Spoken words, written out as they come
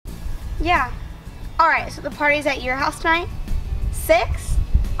Yeah. Alright, so the party's at your house tonight? 6?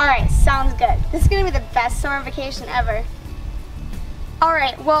 Alright, sounds good. This is gonna be the best summer vacation ever.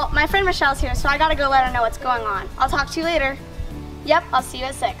 Alright, well, my friend Michelle's here, so I gotta go let her know what's going on. I'll talk to you later. Yep, I'll see you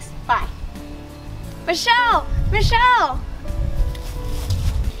at 6. Bye. Michelle! Michelle!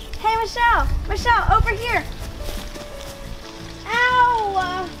 Hey, Michelle! Michelle, over here!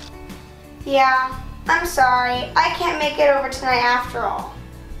 Ow! Yeah, I'm sorry. I can't make it over tonight after all.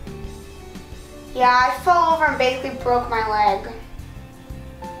 Yeah, I fell over and basically broke my leg.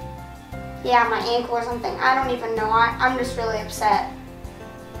 Yeah, my ankle or something. I don't even know. I'm just really upset.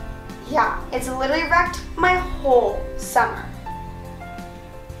 Yeah, it's literally wrecked my whole summer.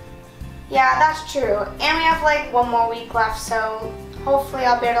 Yeah, that's true. And we have like 1 more week left, so hopefully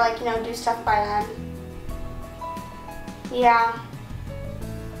I'll be able to do stuff by then. Yeah.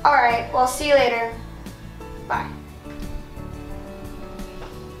 Alright, well, see you later. Bye.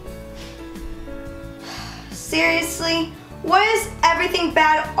 Seriously? Why does everything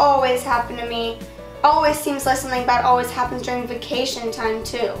bad always happen to me? Always seems like something bad always happens during vacation time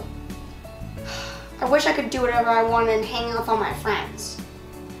too. I wish I could do whatever I wanted and hang out with all my friends.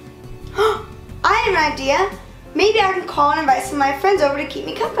 I have an idea. Maybe I can call and invite some of my friends over to keep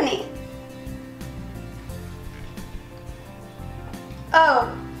me company.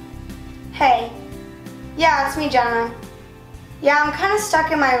 Oh, hey. Yeah, it's me, Jenna. Yeah, I'm kind of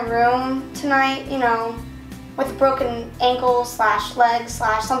stuck in my room tonight, with a broken ankle / leg /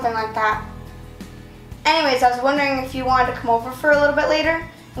 something like that. Anyways, I was wondering if you wanted to come over for a little bit later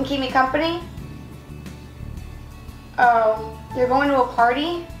and keep me company. Oh, you're going to a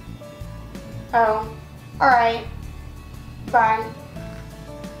party? Oh, alright. Bye.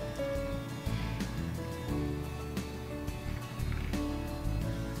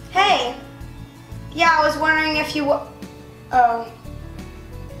 Hey! Yeah, I was wondering if you Oh.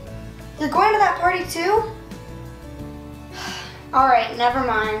 You're going to that party too? Alright, never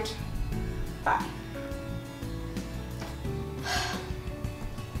mind. Bye.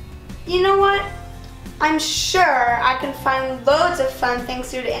 You know what? I'm sure I can find loads of fun things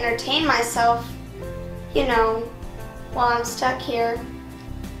to do to entertain myself, while I'm stuck here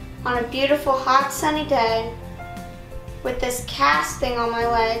on a beautiful hot sunny day with this cast thing on my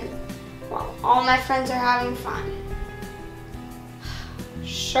leg while all my friends are having fun.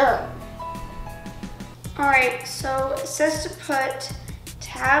 Sure. Alright, so it says to put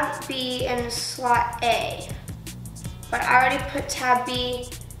tab B in slot A, but I already put tab B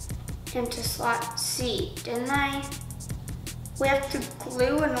into slot C, didn't I? We have to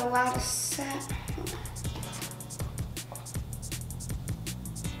glue and allow to set.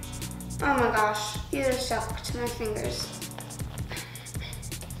 Oh my gosh, these are stuck to my fingers.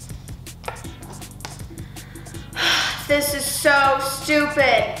 This is so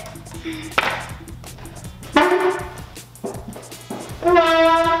stupid.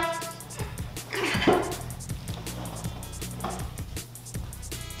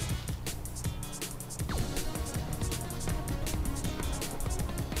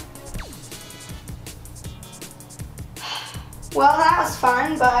 Well, that was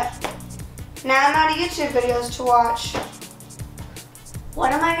fun, but now I'm out of YouTube videos to watch.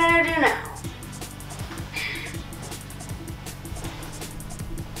 What am I gonna do now?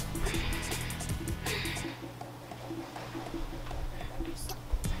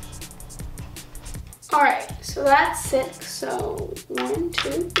 Alright, so that's 6. So 1,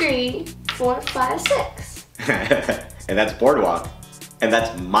 2, 3, 4, 5, 6. And that's Boardwalk. And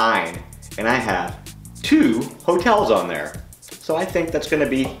that's mine. And I have 2 hotels on there. So I think that's gonna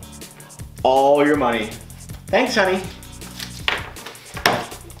be all your money. Thanks, honey.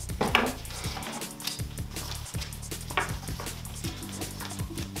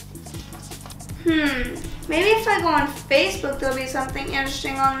 Maybe if I go on Facebook, there'll be something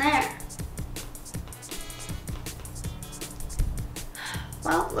interesting on there.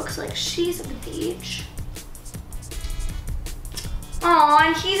 Well, looks like she's at the beach. Aw,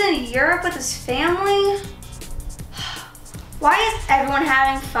 and he's in Europe with his family? Why is everyone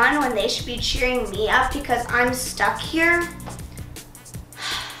having fun when they should be cheering me up because I'm stuck here?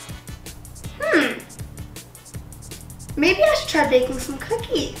 Maybe I should try baking some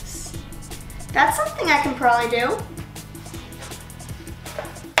cookies. That's something I can probably do.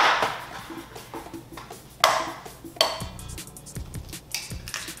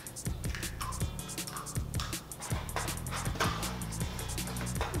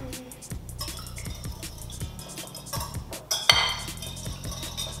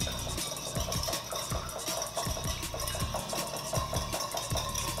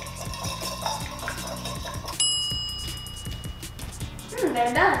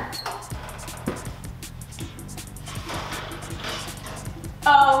 They're done.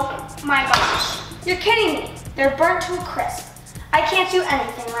 My gosh, you're kidding me. They're burnt to a crisp. I can't do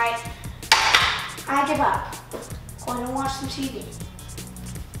anything right. I give up. Going to watch some TV.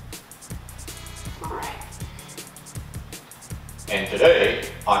 All right. And today,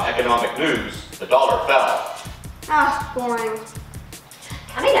 on economic news, the dollar fell. Ah, boring.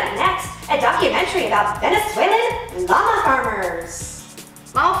 Coming up next, a documentary about Venezuelan llama farmers.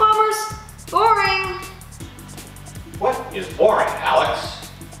 Llama farmers? Boring. What is boring, Alex?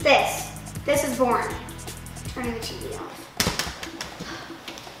 This is boring. Turning the TV off.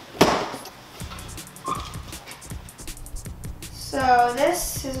 So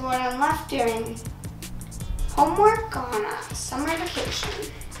this is what I'm left doing. Homework on a summer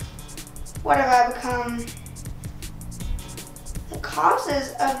vacation. What have I become? The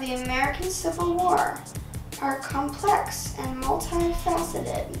causes of the American Civil War are complex and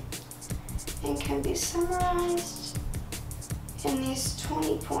multifaceted and can be summarized in these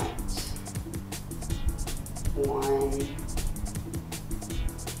 20 points. 1.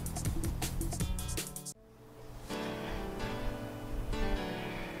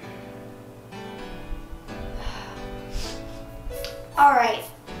 Alright,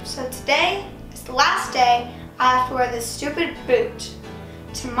 so today is the last day I have to wear this stupid boot.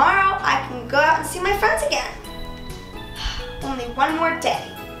 Tomorrow I can go out and see my friends again. Only one more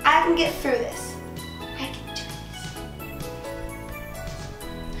day. I can get through this. I can do this.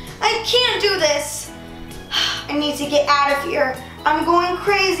 I can't do this. I need to get out of here. I'm going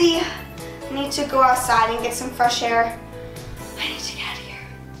crazy. I need to go outside and get some fresh air. I need to get out of here.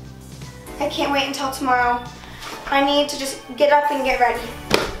 I can't wait until tomorrow. I need to just get up and get ready.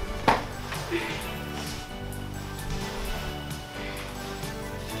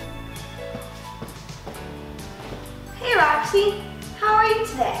 Hey Roxy, how are you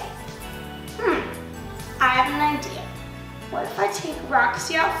today? I have an idea. What if I take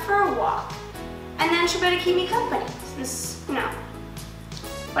Roxy out for a walk? And then she'll be able to keep me company, since, you know,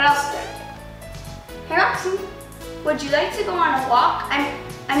 what else is there to do? Hey Roxy, would you like to go on a walk?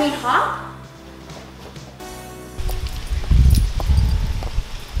 I mean hop?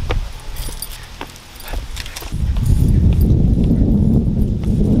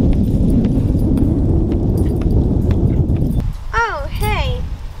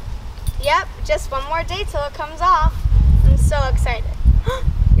 Just one more day till it comes off. I'm so excited.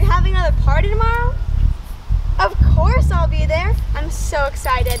 You're having another party tomorrow? Of course I'll be there. I'm so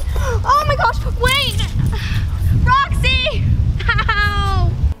excited. Oh my gosh, wait! Roxy!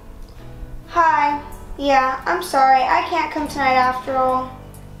 Ow! Hi. Yeah, I'm sorry. I can't come tonight after all.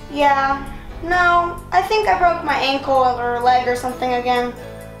 Yeah. No, I think I broke my ankle or leg or something again.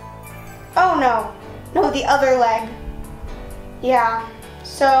 Oh no. No, the other leg. Yeah.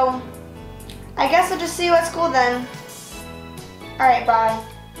 So I guess I'll just see you at school then. Alright, bye.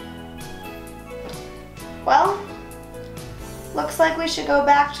 Well, looks like we should go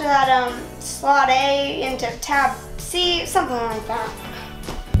back to that slot A into tab C, something like that.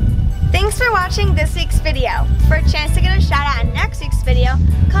 Thanks for watching this week's video. For a chance to get a shout out in next week's video,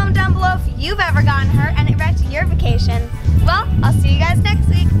 comment down below if you've ever gotten hurt and it wrecked your vacation. Well, I'll see you guys next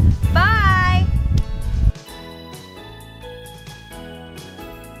week. Bye!